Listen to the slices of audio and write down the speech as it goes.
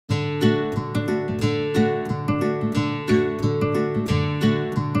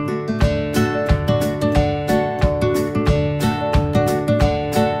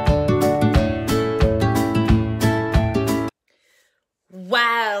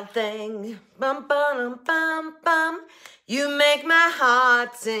wild thing. Bum, bum, bum, bum. You make my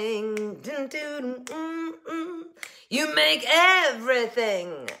heart sing. Dun, dun, You make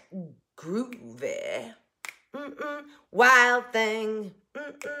everything groovy. Wild thing.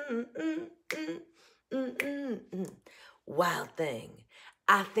 Wild thing.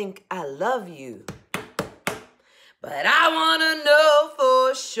 I think I love you, but I wanna know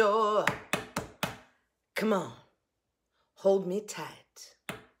for sure. Come on, hold me tight.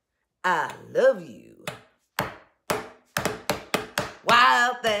 I love you.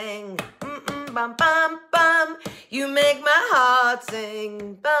 Wild thing. Bum, bum, bum. You make my heart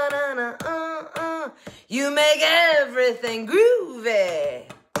sing. Ba-na-na, You make everything groovy.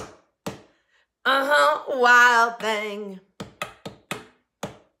 Wild thing.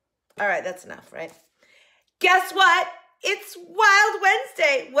 All right, that's enough, right? Guess what? It's Wild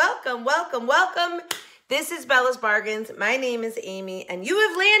Wednesday. Welcome, welcome, welcome. This is Bella's Bargains. My name is Amy, and you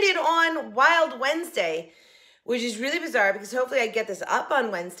have landed on Wild Wednesday, which is really bizarre because hopefully I get this up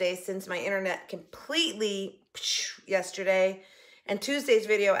on Wednesday since my internet completely yesterday, and Tuesday's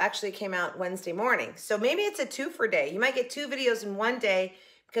video actually came out Wednesday morning. So maybe it's a 2-for day. You might get 2 videos in one day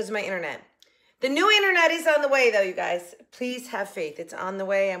because of my internet. The new internet is on the way though, you guys. Please have faith. It's on the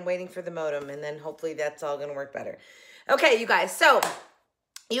way. I'm waiting for the modem, and then hopefully that's all gonna work better. Okay, you guys, so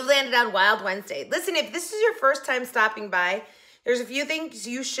you've landed on Wild Wednesday. Listen, if this is your first time stopping by, there's a few things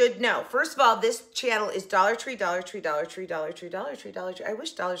you should know. First of all, this channel is Dollar Tree, Dollar Tree, Dollar Tree, Dollar Tree, Dollar Tree, Dollar Tree. I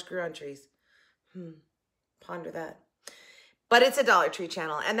wish dollars grew on trees. Ponder that. But it's a Dollar Tree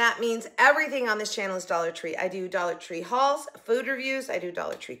channel, and that means everything on this channel is Dollar Tree. I do Dollar Tree hauls, food reviews, I do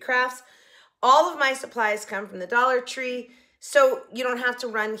Dollar Tree crafts. All of my supplies come from the Dollar Tree, so you don't have to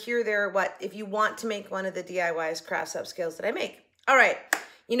run here, there, what, if you want to make one of the DIYs, crafts, upscales that I make. All right.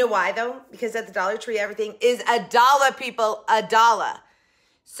 You know why, though? Because at the Dollar Tree, everything is $1, people, $1.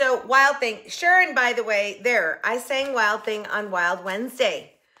 So, Wild Thing. Sharon, by the way, I sang Wild Thing on Wild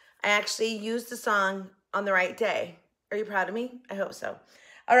Wednesday. I actually used the song on the right day. Are you proud of me? I hope so.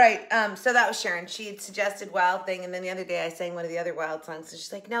 All right, so that was Sharon. She had suggested Wild Thing, and then the other day I sang one of the other Wild songs, and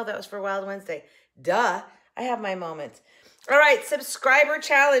she's like, no, that was for Wild Wednesday. Duh, I have my moments. All right, subscriber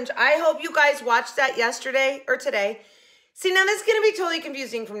challenge. I hope you guys watched that yesterday or today. See, now this is going to be totally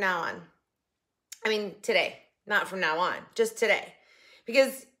confusing from now on. I mean, today, not from now on, just today.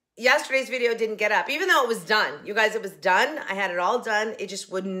 Because yesterday's video didn't get up, even though it was done. You guys, it was done. I had it all done. It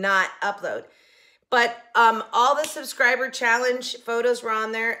just would not upload. But all the subscriber challenge photos were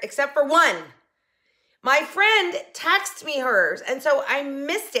on there, except for one. My friend texted me hers, and so I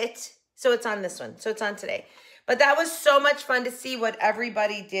missed it. So it's on this one. So it's on today. But that was so much fun to see what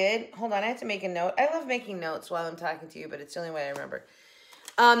everybody did. Hold on, I have to make a note. I love making notes while I'm talking to you, but it's the only way I remember.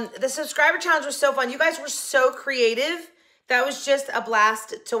 The subscriber challenge was so fun. You guys were so creative. That was just a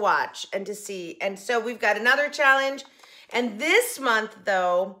blast to watch and to see. And so we've got another challenge. And this month,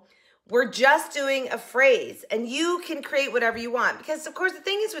 though, we're just doing a phrase, and you can create whatever you want. Because, of course, the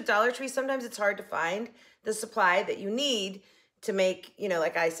thing is with Dollar Tree, sometimes it's hard to find the supply that you need to make, you know,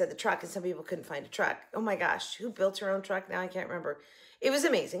 like I said, the truck, and some people couldn't find a truck. Oh, my gosh. Who built her own truck? Now I can't remember. It was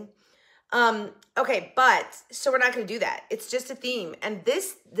amazing. Okay, but, so we're not going to do that. It's just a theme. And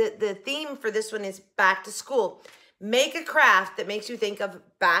the theme for this one is back to school. Make a craft that makes you think of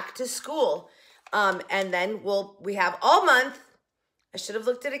back to school. And then we have all month. I should have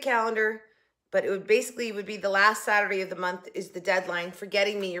looked at a calendar, but it would be the last Saturday of the month is the deadline for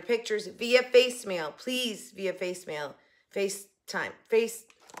getting me your pictures via face mail. Please, via face mail. FaceTime.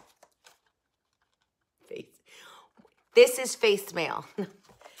 This is face mail.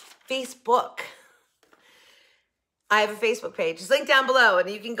 Facebook. I have a Facebook page. It's linked down below, and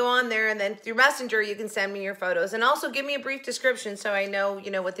you can go on there, and then through Messenger, you can send me your photos. And also give me a brief description so I know,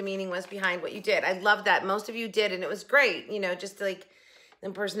 you know, what the meaning was behind what you did. I love that. Most of you did, and it was great. You know, just like the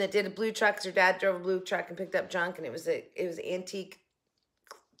person that did a blue truck, 'cause her dad drove a blue truck and picked up junk, and it was an antique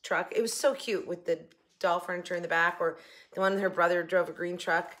truck. It was so cute with the doll furniture in the back, or the one her brother drove a green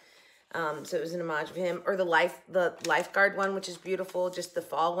truck. So it was an homage of him, or the lifeguard one, which is beautiful. Just the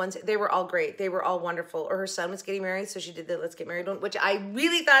fall ones. They were all great. They were all wonderful. Or her son was getting married, so she did the Let's Get Married one, which I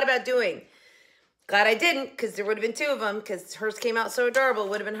really thought about doing. Glad I didn't, because there would have been 2 of them, because hers came out so adorable.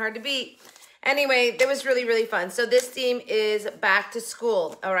 Would have been hard to beat. Anyway, that was really, really fun. So this theme is back to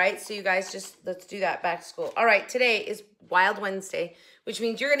school. All right, so you guys let's do that, back to school. All right, today is Wild Wednesday, which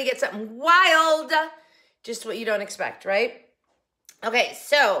means you're going to get something wild, just what you don't expect, right? Okay,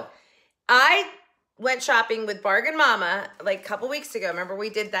 so I went shopping with Bargain Mama like a couple weeks ago. Remember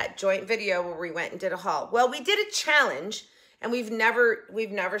we did that joint video where we went and did a haul. Well, we did a challenge, and we've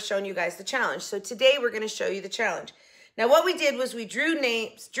never shown you guys the challenge. So today we're going to show you the challenge. Now what we did was we drew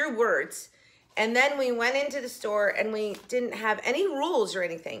words, and then we went into the store and we didn't have any rules or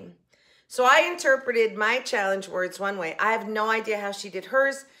anything. So I interpreted my challenge words one way. I have no idea how she did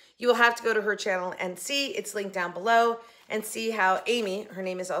hers. You will have to go to her channel and see. It's linked down below, and see how Amy, her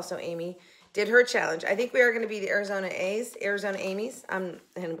name is also Amy, did her challenge. I think we are going to be the Arizona Amy's, and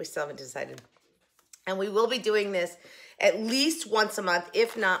we still haven't decided. And we will be doing this at least once a month,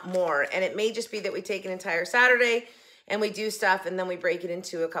 if not more. And it may just be that we take an entire Saturday and we do stuff, and then we break it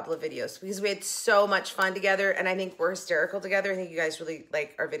into a couple of videos, because we had so much fun together, and I think we're hysterical together. I think you guys really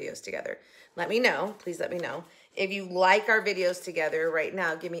like our videos together. Let me know, please let me know. If you like our videos together right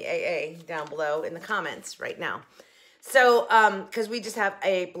now, give me AA down below in the comments right now. So, because we just have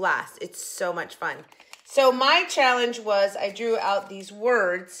a blast. It's so much fun. So my challenge was I drew out these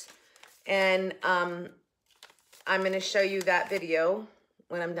words, and I'm going to show you that video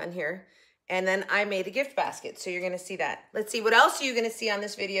when I'm done here. And then I made a gift basket, so you're going to see that. Let's see, what else are you going to see on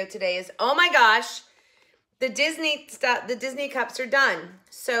this video today is, oh my gosh, the Disney stuff, the Disney cups are done.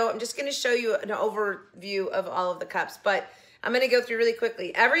 So I'm just going to show you an overview of all of the cups, but I'm going to go through really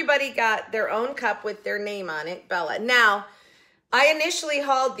quickly. Everybody got their own cup with their name on it, Bella. Now, I initially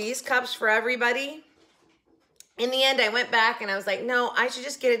hauled these cups for everybody. In the end, I went back and I was like, no, I should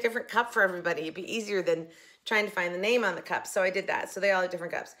just get a different cup for everybody. It'd be easier than trying to find the name on the cup. So I did that. So they all have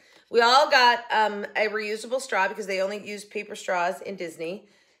different cups. We all got a reusable straw, because they only use paper straws in Disney.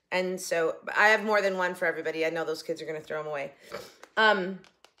 And so I have more than one for everybody. I know those kids are going to throw them away.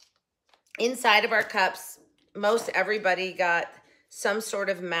 Inside of our cups, most everybody got some sort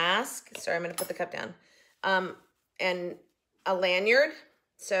of mask. Sorry, I'm going to put the cup down. And a lanyard.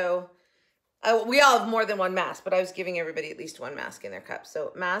 So we all have more than one mask, but I was giving everybody at least one mask in their cup.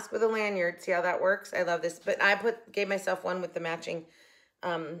 So mask with a lanyard. See how that works? I love this. But I gave myself one with the matching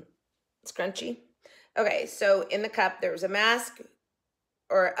scrunchie. Okay, so in the cup, there was a mask,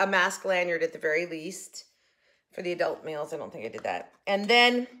 or a mask lanyard at the very least. For the adult males, I don't think I did that. And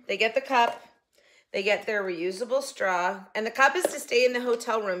then they get the cup. They get their reusable straw. And the cup is to stay in the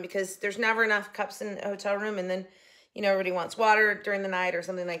hotel room, because there's never enough cups in the hotel room. And then, you know, everybody wants water during the night or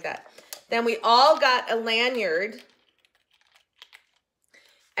something like that. Then we all got a lanyard.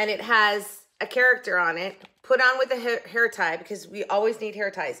 And it has a character on it. Put on with a hair tie, because we always need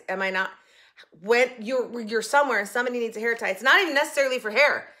hair ties. Am I not? When you're somewhere and somebody needs a hair tie, it's not even necessarily for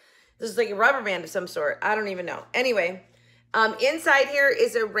hair. This is like a rubber band of some sort. I don't even know. Anyway, inside here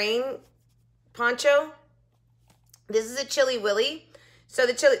is a rain poncho. This is a Chili Willy. So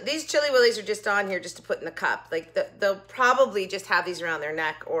these Chili Willies are just on here just to put in the cup. Like they'll probably just have these around their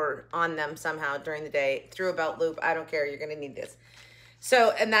neck or on them somehow during the day through a belt loop. I don't care. You're going to need this.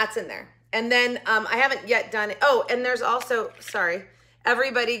 So, and that's in there. And then I haven't yet done it. Oh, and there's also, sorry,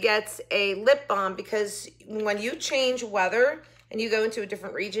 everybody gets a lip balm, because when you change weather and you go into a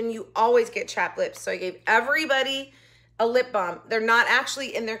different region, you always get chapped lips. So I gave everybody a lip balm. They're not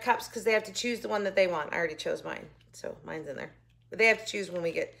actually in their cups, because they have to choose the one that they want. I already chose mine, so mine's in there. But they have to choose when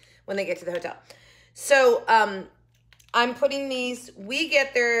they get to the hotel. So I'm putting these.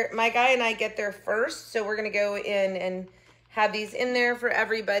 My guy and I get there first. So we're gonna go in and have these in there for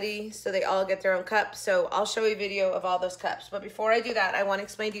everybody, so they all get their own cup. So I'll show you a video of all those cups. But before I do that, I want to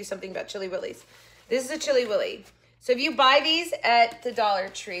explain to you something about Chili Willies. This is a Chili Willy. So if you buy these at the Dollar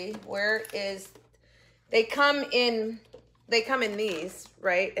Tree, they come in these,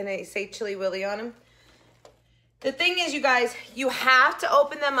 right? And they say Chili Willy on them. The thing is, you guys, you have to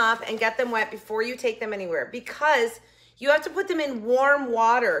open them up and get them wet before you take them anywhere, because you have to put them in warm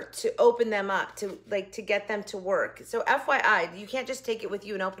water to open them up, to get them to work. So FYI, you can't just take it with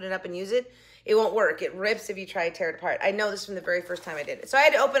you and open it up and use it. It won't work. It rips if you try to tear it apart. I know this from the very first time I did it. So I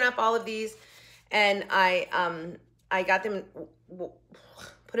had to open up all of these, and I got them, put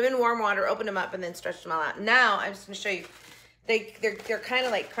them in warm water, open them up, and then stretch them all out. Now I'm just gonna show you. They're kind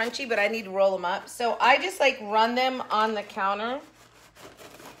of like crunchy, but I need to roll them up. So I just like run them on the counter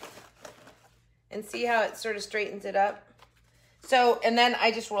and see how it sort of straightens it up. So, and then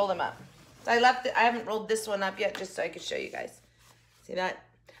I just roll them up. So I haven't rolled this one up yet, just so I could show you guys. See that?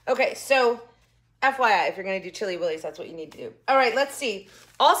 Okay, so FYI, if you're gonna do Chili Willies, that's what you need to do. All right, let's see.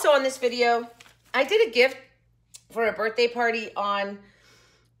 Also on this video, I did a gift for a birthday party on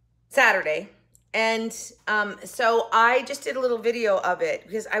Saturday. And so I just did a little video of it,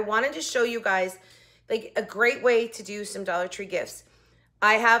 because I wanted to show you guys like a great way to do some Dollar Tree gifts.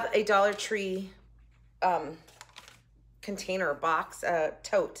 I have a Dollar Tree container box,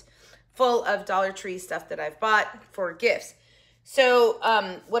 tote full of Dollar Tree stuff that I've bought for gifts. So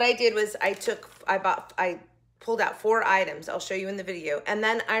what I did was I pulled out 4 items. I'll show you in the video. And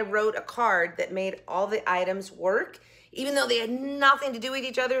then I wrote a card that made all the items work even though they had nothing to do with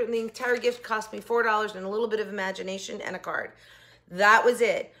each other, and the entire gift cost me $4 and a little bit of imagination and a card. That was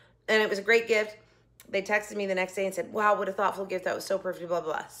it. And it was a great gift. They texted me the next day and said, wow, what a thoughtful gift. That was so perfect, blah,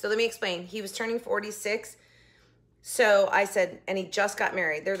 blah, blah. So let me explain. He was turning 46. So I said, and he just got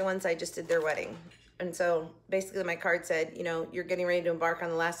married. They're the ones I just did their wedding. And so basically my card said, you know, you're getting ready to embark on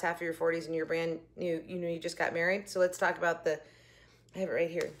the last half of your 40s and you're brand new, you know, you just got married. So let's talk about I have it right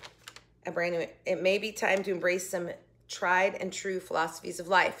here. A brand new, it may be time to embrace some tried and true philosophies of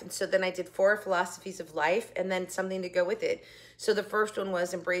life. And so then I did 4 philosophies of life and then something to go with it. So the first one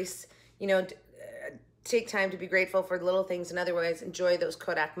was embrace, you know, take time to be grateful for the little things and otherwise enjoy those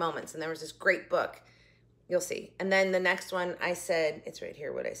Kodak moments. And there was this great book, you'll see. And then the next one I said, it's right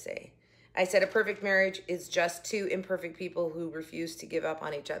here what I say. I said, a perfect marriage is just 2 imperfect people who refuse to give up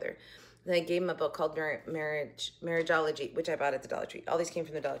on each other. And I gave him a book called Marriageology, which I bought at the Dollar Tree. All these came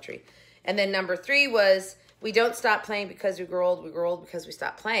from the Dollar Tree. And then number 3 was, we don't stop playing because we grow old because we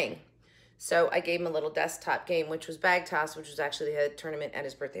stop playing. So I gave him a little desktop game, which was bag toss, which was actually a tournament at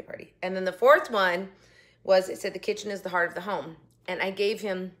his birthday party. And then the 4th one was, it said, the kitchen is the heart of the home. And I gave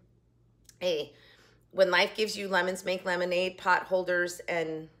him when life gives you lemons, make lemonade, pot holders,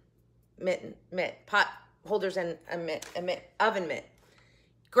 and pot holders and oven mitt.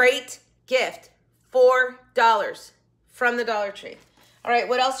 Great gift, $4 from the Dollar Tree. All right,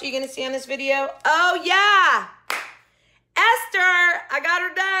 what else are you gonna see on this video? Oh yeah, Esther, I got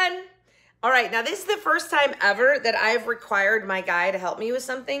her done. All right, now this is the first time ever that I've required my guy to help me with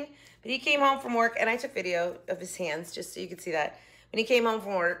something, but he came home from work and I took video of his hands just so you could see that. When he came home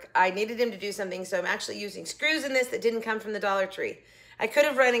from work, I needed him to do something, so I'm actually using screws in this that didn't come from the Dollar Tree. I could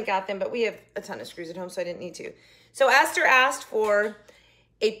have run and got them, but we have a ton of screws at home, so I didn't need to. So Esther asked for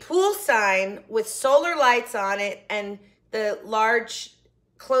a pool sign with solar lights on it and the large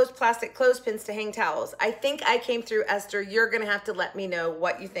plastic clothespins to hang towels. I think I came through, Esther. You're gonna have to let me know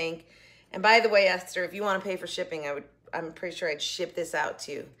what you think. And by the way, Esther, if you want to pay for shipping, I'm pretty sure I'd ship this out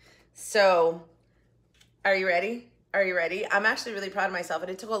to you. So, are you ready? Are you ready? I'm actually really proud of myself,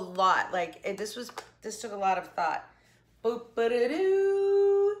 and it took a lot. This took a lot of thought.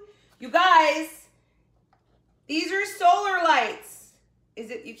 Boop-ba-da-doo. You guys, these are solar lights.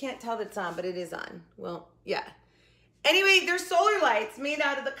 You can't tell that it's on, but it is on. Well, yeah. Anyway, they're solar lights made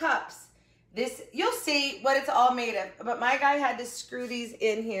out of the cups. You'll see what it's all made of, but my guy had to screw these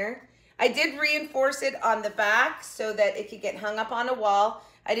in here. I did reinforce it on the back so that it could get hung up on a wall.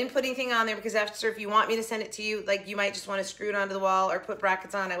 I didn't put anything on there because after, if you want me to send it to you, like you might just want to screw it onto the wall or put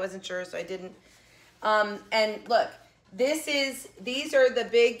brackets on. I wasn't sure, so I didn't. And look, these are the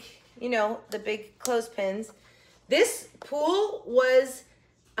big, you know, the big clothespins. This pool was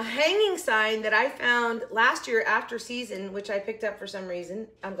a hanging sign that I found last year after season, which I picked up for some reason.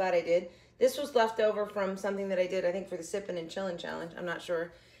 I'm glad I did. This was left over from something that I did, I think, for the Sippin' and Chillin' Challenge. I'm not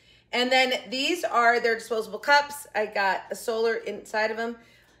sure. And then these are their disposable cups. I got a solar inside of them.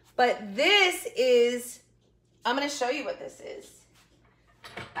 But this is, I'm going to show you what this is.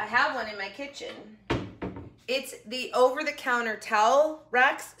 I have one in my kitchen. It's the over-the-counter towel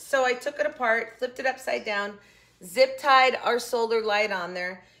racks. So I took it apart, flipped it upside down, zip-tied our solar light on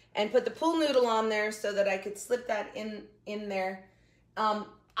there, and put the pool noodle on there so that I could slip that in there. I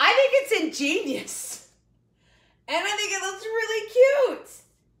think it's ingenious. And I think it looks really cute.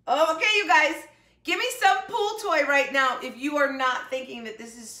 Okay, you guys, give me some pool toy right now if you are not thinking that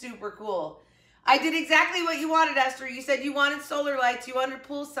this is super cool. I did exactly what you wanted, Esther. You said you wanted solar lights, you wanted a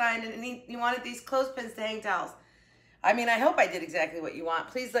pool sign, and you wanted these clothespins to hang towels. I mean, I hope I did exactly what you want.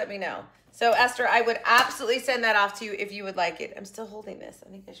 Please let me know. So, Esther, I would absolutely send that off to you if you would like it. I'm still holding this. I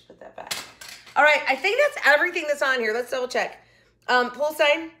think I should put that back. All right, I think that's everything that's on here. Let's double check. Pool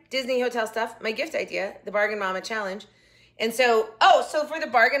sign, Disney hotel stuff, my gift idea, the Bargain Mama Challenge. And so, so for the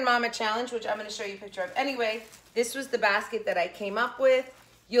Bargain Mama Challenge, which I'm going to show you a picture of anyway, this was the basket that I came up with.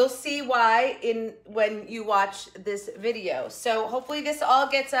 You'll see why when you watch this video. So hopefully this all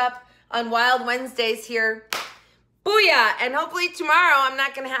gets up on Wild Wednesdays here. Booyah! And hopefully tomorrow I'm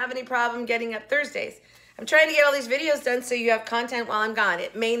not going to have any problem getting up Thursdays. I'm trying to get all these videos done so you have content while I'm gone.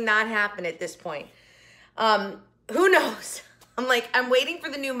 It may not happen at this point. Who knows? I'm waiting for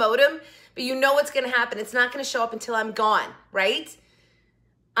the new modem, but you know what's going to happen. It's not going to show up until I'm gone, right?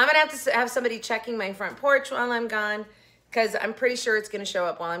 I'm going to have to have somebody checking my front porch while I'm gone because I'm pretty sure it's going to show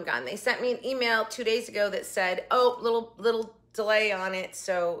up while I'm gone. They sent me an email 2 days ago that said, oh, little delay on it,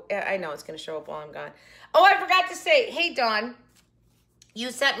 so I know it's going to show up while I'm gone. Oh, I forgot to say, hey, Dawn,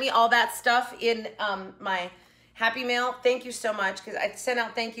 you sent me all that stuff in my Happy Mail. Thank you so much because I sent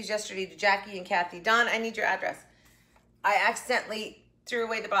out thank yous yesterday to Jackie and Kathy. Dawn, I need your address. I accidentally threw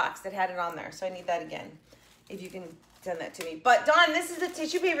away the box that had it on there, so I need that again. If you can send that to me. But Dawn, this is the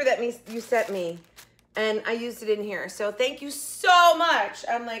tissue paper that you sent me, and I used it in here. So thank you so much.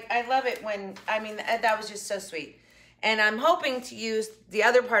 I'm like, I love it when, I mean, that was just so sweet. And I'm hoping to use the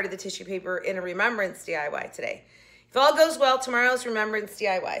other part of the tissue paper in a remembrance DIY today. If all goes well, tomorrow's remembrance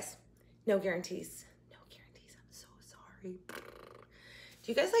DIYs. No guarantees. No guarantees. I'm so sorry.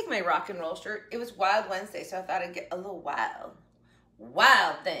 Do you guys like my rock and roll shirt? It was Wild Wednesday, so I thought I'd get a little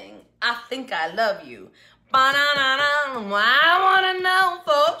wild thing. I think I love you. Ba-na-na-na, I wanna know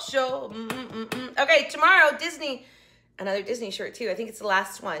for sure. Okay, tomorrow, Disney, another Disney shirt too. I think it's the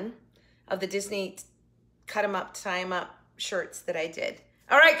last one of the Disney cut them up, tie them up shirts that I did.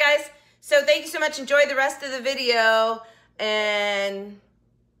 All right, guys. So thank you so much. Enjoy the rest of the video. And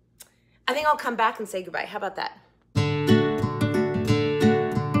I think I'll come back and say goodbye. How about that?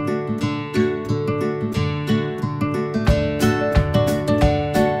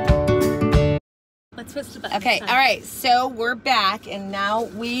 Let's switch to that. Okay. All right. So we're back, and now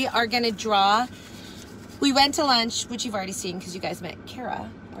we are going to draw. We went to lunch, which you've already seen because you guys met Kara.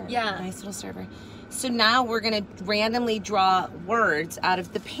 Our nice little server. So now we're going to randomly draw words out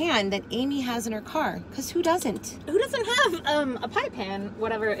of the pan that Amy has in her car. Because who doesn't? Who doesn't have a pie pan,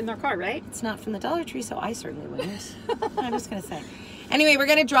 whatever, in their car, right? It's not from the Dollar Tree, so I certainly wouldn't. I'm just going to say. Anyway, we're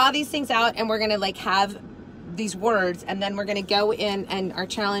going to draw these things out, and we're going to like have these words, and then we're going to go in, and our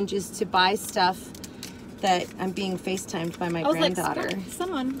challenge is to buy stuff that I'm being FaceTimed by my granddaughter. Like,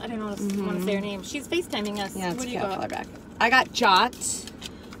 someone, I don't know want to say her name. She's FaceTiming us. Yeah, what do you call her got? back. I got Jot.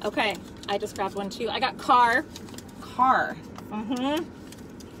 Okay, I just grabbed one too. I got car. Car.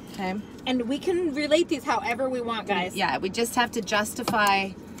 Okay. And we can relate these however we want, guys. Yeah, we just have to justify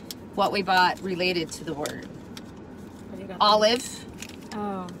what we bought related to the word. What do you got? Olive.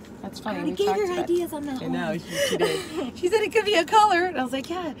 Oh. That's funny. I gave her ideas on that one. I know, she did. She said it could be a color. And I was like,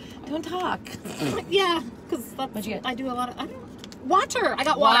 yeah, don't talk. Yeah, because What'd you get? I do a lot of, water. I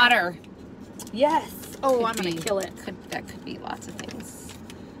got water. Yes. Oh, I'm going to kill it. That could be lots of things.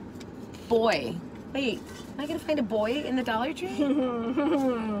 Boy. Wait, am I going to find a boy in the Dollar Tree?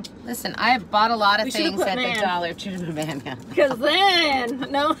 Listen, I have bought a lot of things at the Dollar Tree. Yeah. Because then,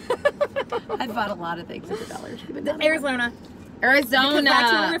 no. I've bought a lot of things at the Dollar Tree. But not Arizona. Arizona.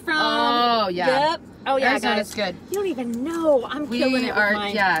 That's where we're from. Oh, yeah. Yep. Oh, yeah, Arizona's guys. good. You don't even know. I'm killing it with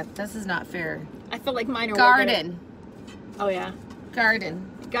mine. Yeah, this is not fair. I feel like mine are Garden. Oh, yeah. Garden.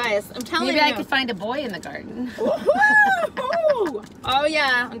 Guys, I'm telling you. Maybe I could find a boy in the garden. Oh,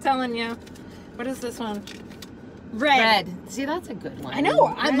 yeah. I'm telling you. What is this one? Red. See, that's a good one. I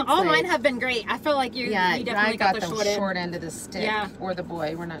know. All mine have been great. I feel like you definitely got the short end of the stick. Yeah. Or the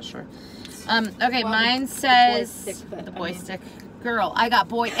boy. We're not sure. Okay, well, mine says the boy stick. Girl. I got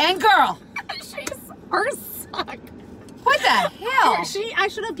boy and girl. Hers suck. What the hell? I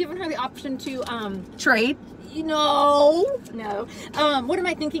should have given her the option to trade. No. What am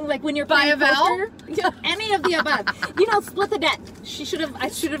I thinking? Like when you're playing poker? Any of the above. Split the deck. I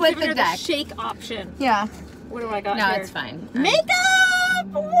should have given her the shake option. Yeah. What do I got here? No, it's fine. Makeup!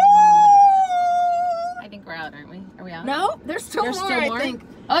 Woo! I think we're out, aren't we? Are we out? No, there's still more, I think.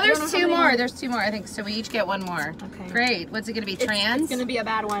 Oh, there's two more. There's two more, I think. So we each get one more. Okay. Great. What's it going to be? Trans? It's going to be a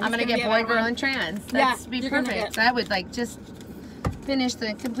bad one. I'm going to get boy, girl, and trans. That's be perfect. That would like just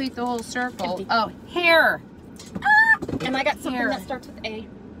complete the whole circle. Empty. Oh, hair. And I got something that starts with A.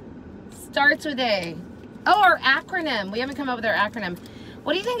 Starts with A. Oh, our acronym. We haven't come up with our acronym.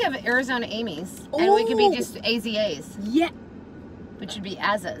 What do you think of Arizona Amy's? Ooh. And we could be just AZAs. Yeah. Which would be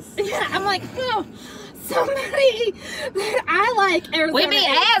AZAs. Yeah, I'm like, somebody that I like Arizona. We be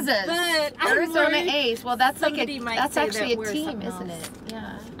AZAs. But Arizona A's. Well, that's like that's actually a team, isn't it?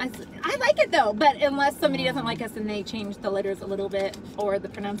 Yeah. I like it though, but unless somebody doesn't like us and they change the letters a little bit or the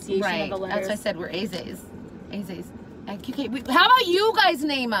pronunciation of the letters. That's why I said we're AZAs. AZAs. Okay, how about you guys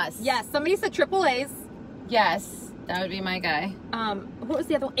name us? Yes, somebody said triple A's. Yes, that would be my guy. What was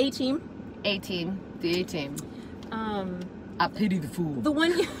the other one? A-team? A-team. The A-team. I pity the fool. The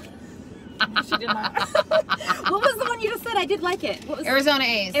one you... She did not. What was the one you just said? I did like it. What was Arizona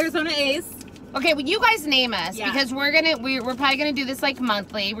A's. Arizona A's. Okay, well, you guys name us because we're probably gonna do this like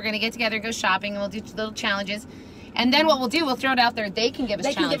monthly. We're gonna get together, go shopping, and we'll do little challenges. And then what we'll do, we'll throw it out there. They can give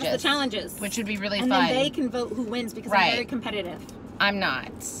us challenges. They can give us the challenges. Which would be really fun. And then they can vote who wins because I'm very competitive. I'm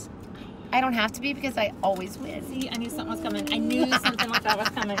not. I don't have to be because I always win. See, I knew something was coming. I knew something like that was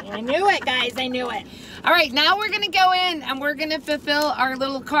coming. I knew it, guys. I knew it. All right, now we're going to go in and we're going to fulfill our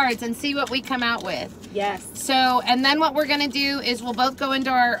little cards and see what we come out with. Yes. So, and then what we're going to do is we'll both go into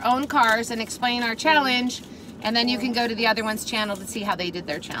our own cars and explain our challenge. And then you can go to the other one's channel to see how they did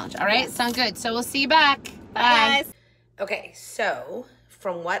their challenge. All right? Yes. Sound good. So we'll see you back. Bye. Bye. Okay, so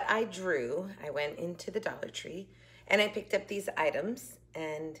from what I drew, I went into the Dollar Tree And I picked up these items,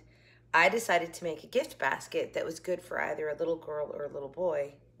 and I decided to make a gift basket that was good for either a little girl or a little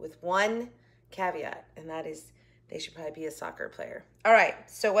boy, with one caveat, and that is they should probably be a soccer player. All right,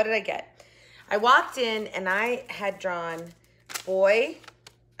 so what did I get? I walked in and I had drawn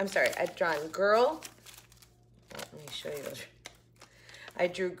I'd drawn girl. Let me show you those. I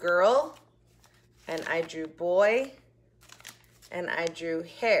drew girl, and I drew boy, and I drew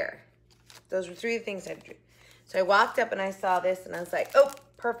hair. Those were three things I drew. So I walked up and I saw this and I was like, oh,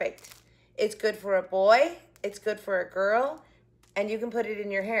 perfect. It's good for a boy, it's good for a girl, and you can put it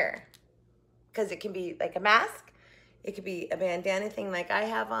in your hair. Because it can be like a mask, it could be a bandana thing like I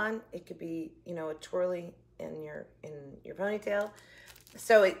have on, it could be, you know, a twirly in your ponytail.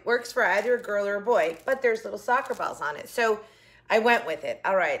 So it works for either a girl or a boy, but there's little soccer balls on it. So I went with it.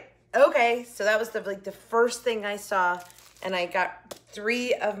 All right. Okay. So that was the first thing I saw, and I got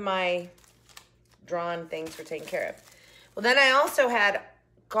 3 of my drawn things were taken care of. Well, then I also had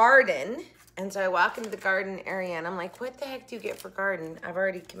garden, and so I walk into the garden area, and I'm like, what the heck do you get for garden? I've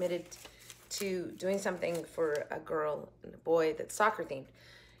already committed to doing something for a girl and a boy that's soccer themed.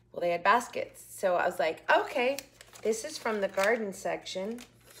 Well, they had baskets. So I was like, okay, this is from the garden section,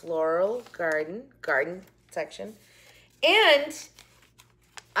 floral garden section. And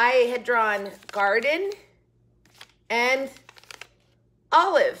I had drawn garden and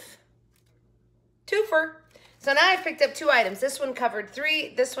olive. Twofer. So now I've picked up 2 items. This one covered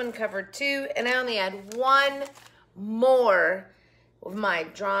 3, this one covered 2, and I only had 1 more of my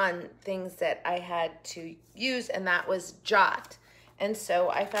drawn things that I had to use, and that was jot. And so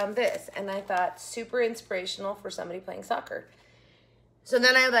I found this, and I thought super inspirational for somebody playing soccer. So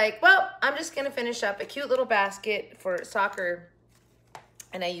then I was like, well, I'm just gonna finish up a cute little basket for soccer,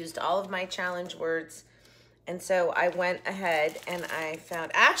 and I used all of my challenge words. And so I went ahead and I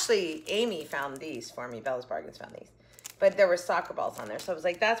found, actually Amy found these for me, Bella's Bargains found these, but there were soccer balls on there. So I was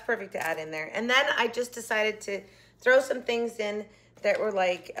like, that's perfect to add in there. And then I just decided to throw some things in that were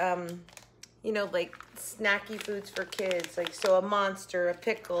like, you know, like snacky foods for kids, like, so a monster, a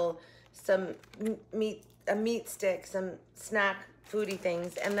pickle, some meat, a meat stick, some snack foodie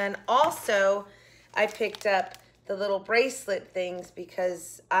things. And then also I picked up the little bracelet things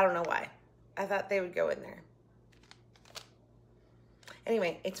because I don't know why. I thought they would go in there.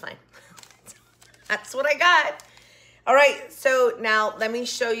 Anyway, it's fine. That's what I got. All right, so now let me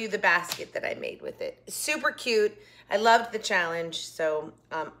show you the basket that I made with it. Super cute. I loved the challenge. So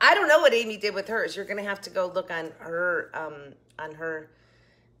I don't know what Amy did with hers. You're gonna have to go look on her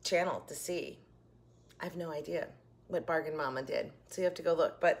channel to see. I have no idea what Bargain Mama did. So you have to go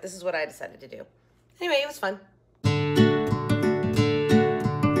look, but this is what I decided to do. Anyway, it was fun.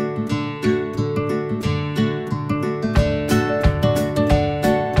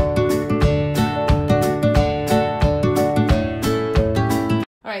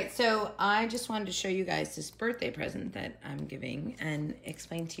 So I just wanted to show you guys this birthday present that I'm giving and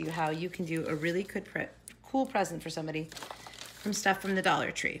explain to you how you can do a really good cool present for somebody from stuff from the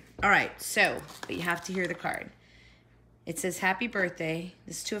Dollar Tree. All right, so, but you have to hear the card. It says, happy birthday.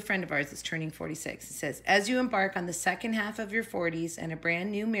 This is to a friend of ours that's turning 46. It says, as you embark on the second half of your 40s and a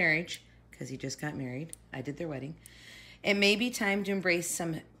brand new marriage, because he just got married, I did their wedding, it may be time to embrace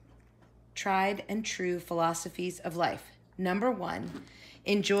some tried and true philosophies of life. Number 1,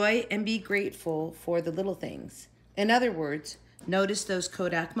 enjoy and be grateful for the little things. In other words, notice those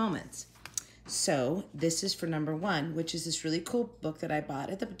Kodak moments. So this is for number 1, which is this really cool book that I bought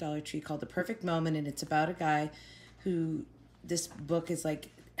at the Dollar Tree called The Perfect Moment. And it's about a guy who, this book is like,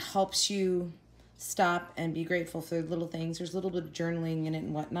 helps you stop and be grateful for the little things. There's a little bit of journaling in it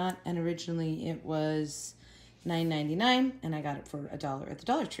and whatnot. And originally it was $9.99 and I got it for $1 at the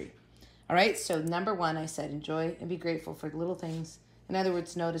Dollar Tree. All right, so number 1, I said, enjoy and be grateful for the little things. In other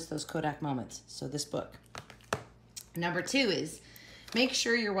words, notice those Kodak moments. So this book. Number 2 is, make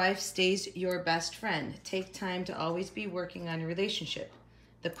sure your wife stays your best friend. Take time to always be working on your relationship.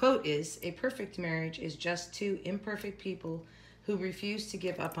 The quote is, a perfect marriage is just 2 imperfect people who refuse to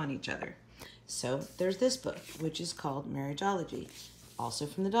give up on each other. So there's this book, which is called Marriageology, also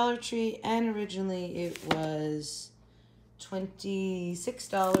from the Dollar Tree, and originally it was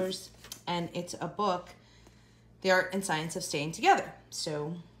 $26, and it's a book, The Art and Science of Staying Together.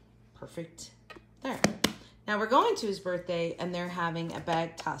 So perfect there. Now we're going to his birthday and they're having a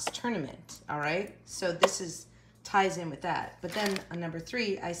bag toss tournament. All right. So this ties in with that. But then on number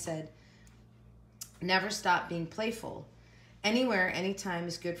 3, I said, never stop being playful. Anywhere, anytime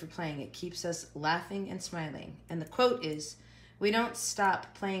is good for playing. It keeps us laughing and smiling. And the quote is, we don't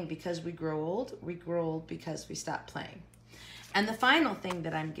stop playing because we grow old. We grow old because we stop playing. And the final thing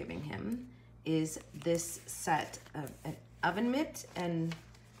that I'm giving him is this set of an oven mitt and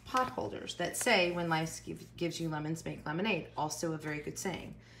pot holders that say, when life gives you lemons, make lemonade. Also a very good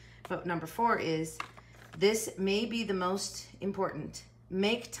saying. But number 4 is, this may be the most important.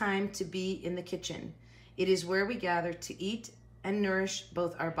 Make time to be in the kitchen. It is where we gather to eat and nourish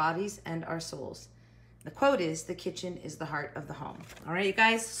both our bodies and our souls. The quote is, the kitchen is the heart of the home. All right, you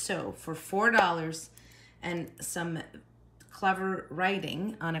guys, so for $4 and some clever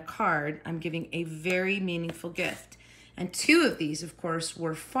writing on a card, I'm giving a very meaningful gift. And 2 of these, of course,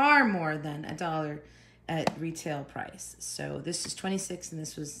 were far more than $1 at retail price. So this is 26 and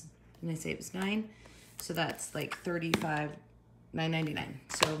this was, didn't I say it was 9? So that's like $9.99.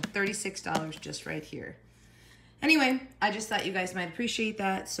 So $36 just right here. Anyway, I just thought you guys might appreciate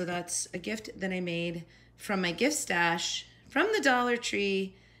that. So that's a gift that I made from my gift stash from the Dollar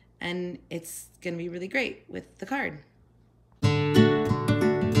Tree, and it's gonna be really great with the card.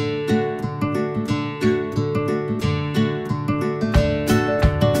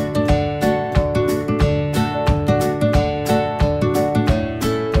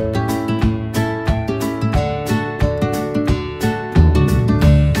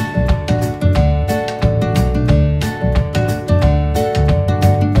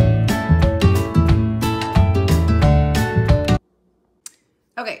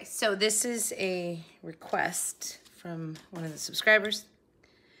 Okay, so this is a request from one of the subscribers,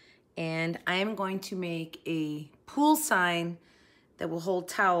 and I am going to make a pool sign that will hold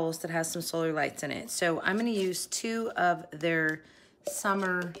towels that has some solar lights in it. So I'm going to use 2 of their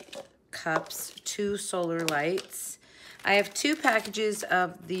summer cups, 2 solar lights. I have 2 packages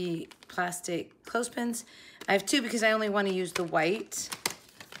of the plastic clothespins. I have 2 because I only want to use the white.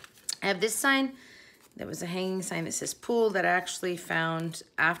 I have this sign. There was a hanging sign that says pool that I actually found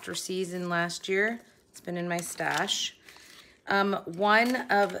after season last year. It's been in my stash. One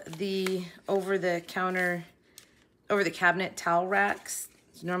of the over-the-cabinet towel racks.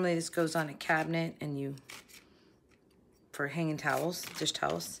 Normally this goes on a cabinet and for hanging towels, dish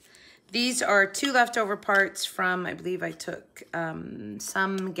towels. These are 2 leftover parts from, I believe I took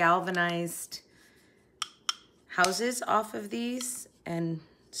some galvanized houses off of these, and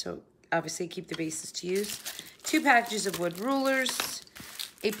so obviously keep the bases to use. 2 packages of wood rulers,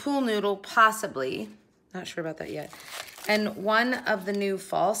 a pool noodle, possibly, not sure about that yet, and 1 of the new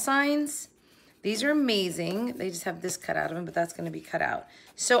fall signs. These are amazing. They just have this cut out of them, but that's gonna be cut out.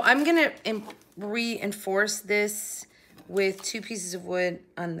 So I'm gonna reinforce this with 2 pieces of wood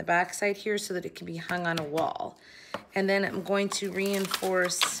on the back side here so that it can be hung on a wall. And then I'm going to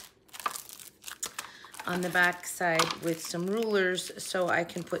reinforce on the back side with some rulers so I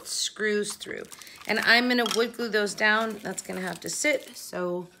can put screws through. And I'm gonna wood glue those down. That's gonna have to sit,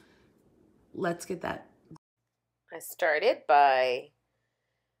 so let's get that. I started by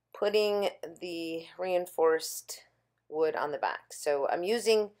putting the reinforced wood on the back. So I'm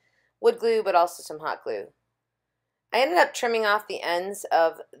using wood glue, but also some hot glue. I ended up trimming off the ends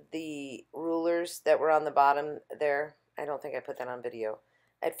of the rulers that were on the bottom there. I don't think I put that on video.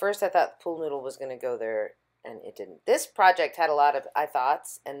 At first I thought the pool noodle was going to go there, and it didn't. This project had a lot of I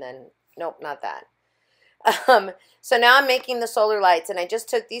thoughts, and then nope, not that. So now I'm making the solar lights, and I just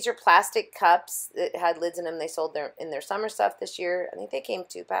took, these are plastic cups that had lids in them. They sold in their summer stuff this year. I think they came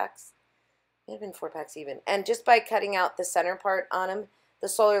 2 packs. It may have been 4 packs even. And just by cutting out the center part on them, the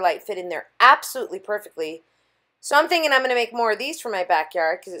solar light fit in there absolutely perfectly. So I'm thinking I'm going to make more of these for my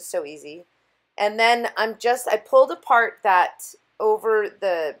backyard because it's so easy. And then I pulled apart that over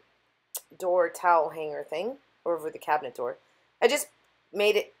the door towel hanger thing, over the cabinet door. I just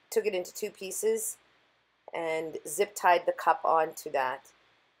took it into 2 pieces and zip tied the cup onto that.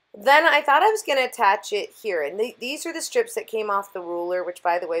 Then I thought I was going to attach it here. And these are the strips that came off the ruler, which,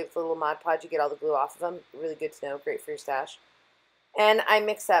 by the way, with the little Mod Podge, you get all the glue off of them. Really good to know. Great for your stash. And I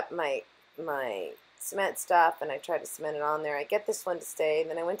mix up my cement stuff, and I try to cement it on there. I get this one to stay, and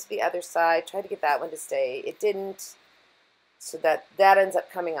then I went to the other side, tried to get that one to stay. It didn't, so that ends up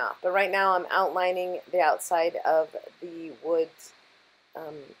coming off. But right now I'm outlining the outside of the wood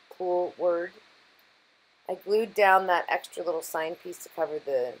pool word. I glued down that extra little sign piece to cover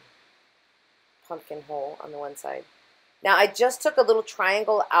the pumpkin hole on the one side. Now I just took a little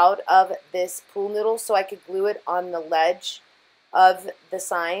triangle out of this pool noodle so I could glue it on the ledge of the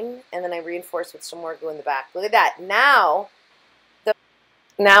sign, and then I reinforced with some more glue in the back. Look at that. Now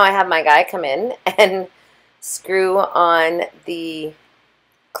I have my guy come in and screw on the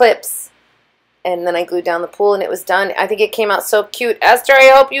clips, and then I glued down the pool, and it was done. I think it came out so cute. Esther,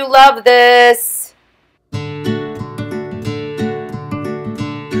 I hope you love this.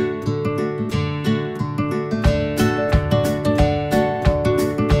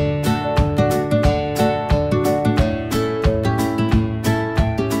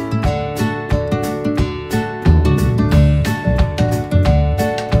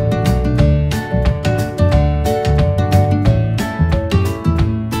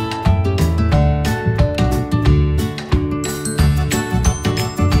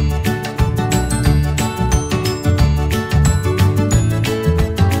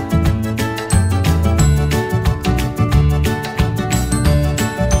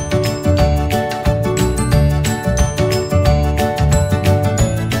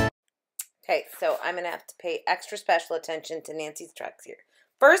 Okay, so I'm going to have to pay extra special attention to Nancy's trucks here.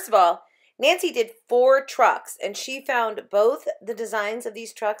 First of all, Nancy did 4 trucks, and she found both the designs of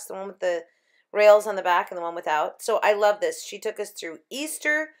these trucks, the one with the rails on the back and the one without. So I love this. She took us through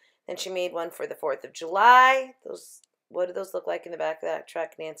Easter, then she made one for the 4th of July. What do those look like in the back of that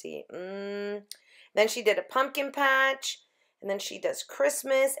truck, Nancy? Then she did a pumpkin patch, and then she does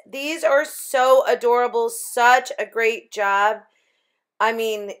Christmas. These are so adorable. Such a great job. I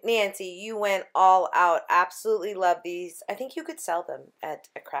mean, Nancy, you went all out. Absolutely love these. I think you could sell them at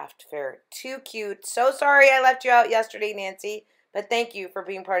a craft fair. Too cute. So sorry I left you out yesterday, Nancy, but thank you for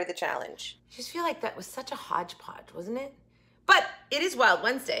being part of the challenge. I just feel like that was such a hodgepodge, wasn't it? But it is Wild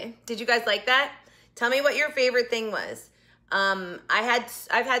Wednesday. Did you guys like that? Tell me what your favorite thing was. I've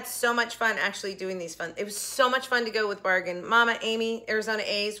had so much fun actually doing these fun. It was so much fun to go with Bargain. Mama, Amy, Arizona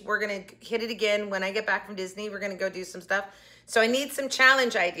A's, we're going to hit it again. When I get back from Disney, we're going to go do some stuff. So I need some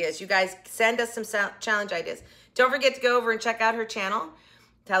challenge ideas. You guys send us some challenge ideas. Don't forget to go over and check out her channel.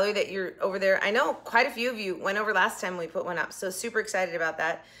 Tell her that you're over there. I know quite a few of you went over last time we put one up. So super excited about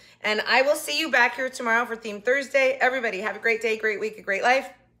that. And I will see you back here tomorrow for Theme Thursday. Everybody have a great day, great week, a great life.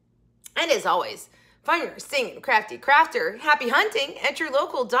 And as always, find your singing, crafty crafter. Happy hunting at your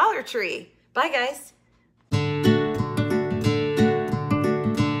local Dollar Tree. Bye, guys.